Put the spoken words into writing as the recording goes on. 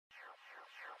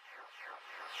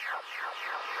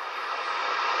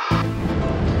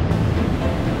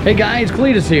Hey guys,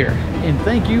 Cletus here, and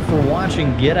thank you for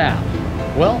watching Get Out.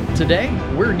 Well, today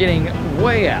we're getting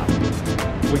way out.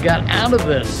 We got out of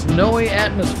the snowy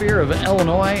atmosphere of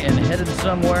Illinois and headed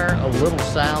somewhere a little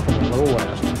south and a little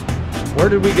west. Where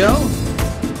did we go?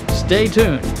 Stay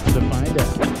tuned to find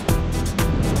out.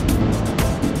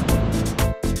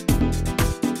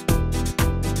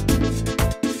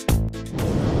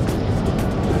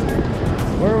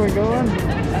 Where are we going?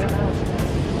 I don't know.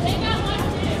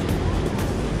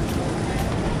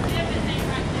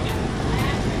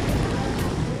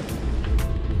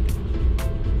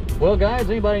 Well guys,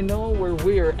 anybody know where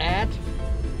we are at?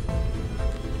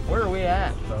 Where are we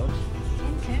at, folks?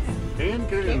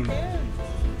 Cancun.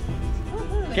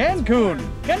 Cancun!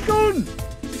 Cancun!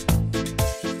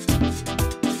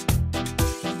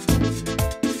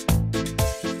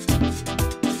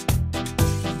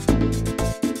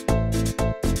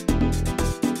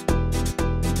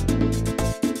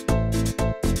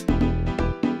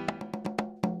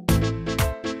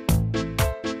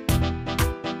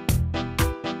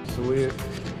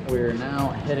 We're now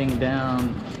heading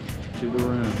down to the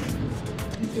room.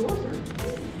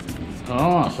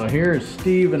 Oh, so here's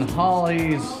Steve and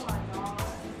Holli's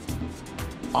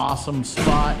awesome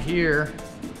spot here.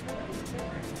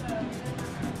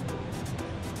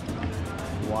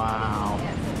 Wow.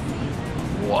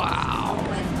 Wow.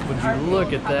 Would you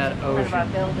look at that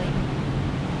ocean?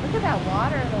 Look at that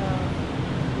water though.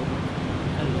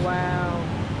 Wow.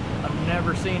 I've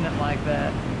never seen it like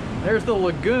that. There's the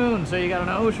lagoon, so you got an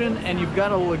ocean and you've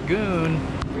got a lagoon.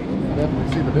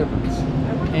 Definitely see the difference.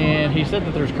 And he said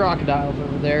that there's crocodiles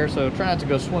over there, so try not to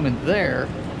go swimming there,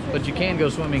 but you can go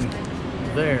swimming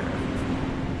there.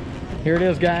 Here it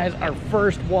is, guys, our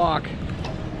first walk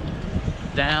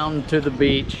down to the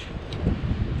beach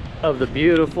of the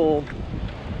beautiful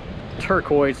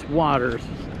turquoise waters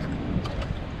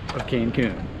of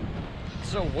Cancun.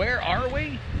 So where are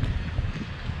we?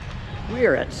 We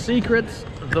are at Secrets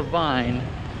the Vine,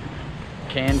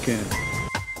 Cancun.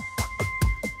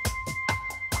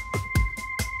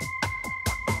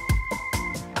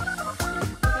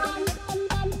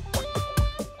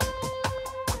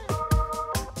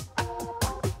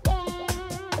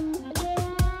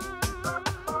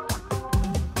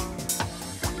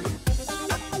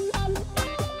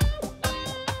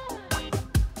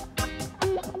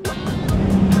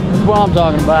 That's what I'm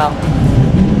talking about.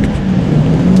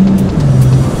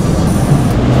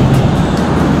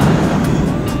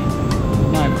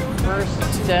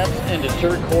 Steps into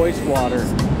turquoise water.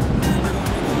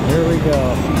 Here we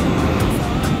go.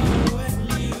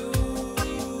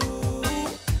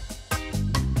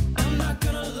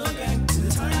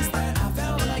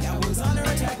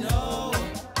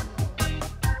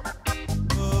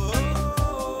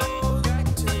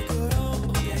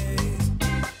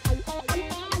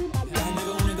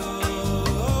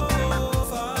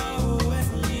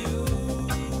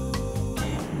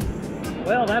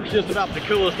 Well, that's just about the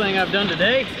coolest thing I've done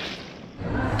today.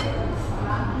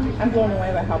 I'm blown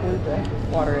away by how blue the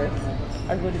water is.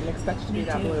 I really didn't expect it to be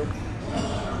that blue.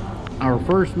 Our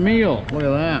first meal, look at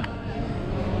that.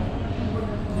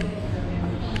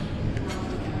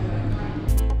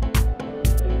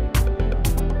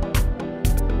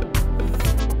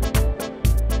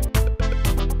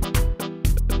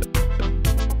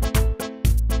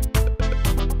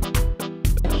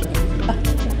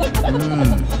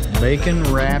 Bacon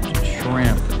wrapped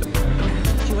shrimp. Do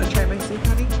you want to try my soup,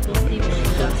 honey?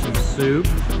 Some soup.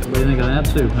 What do you think of that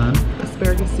soup, hon?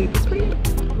 Asparagus soup is pretty good.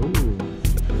 Ooh,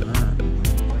 look at that.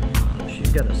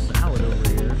 She's got a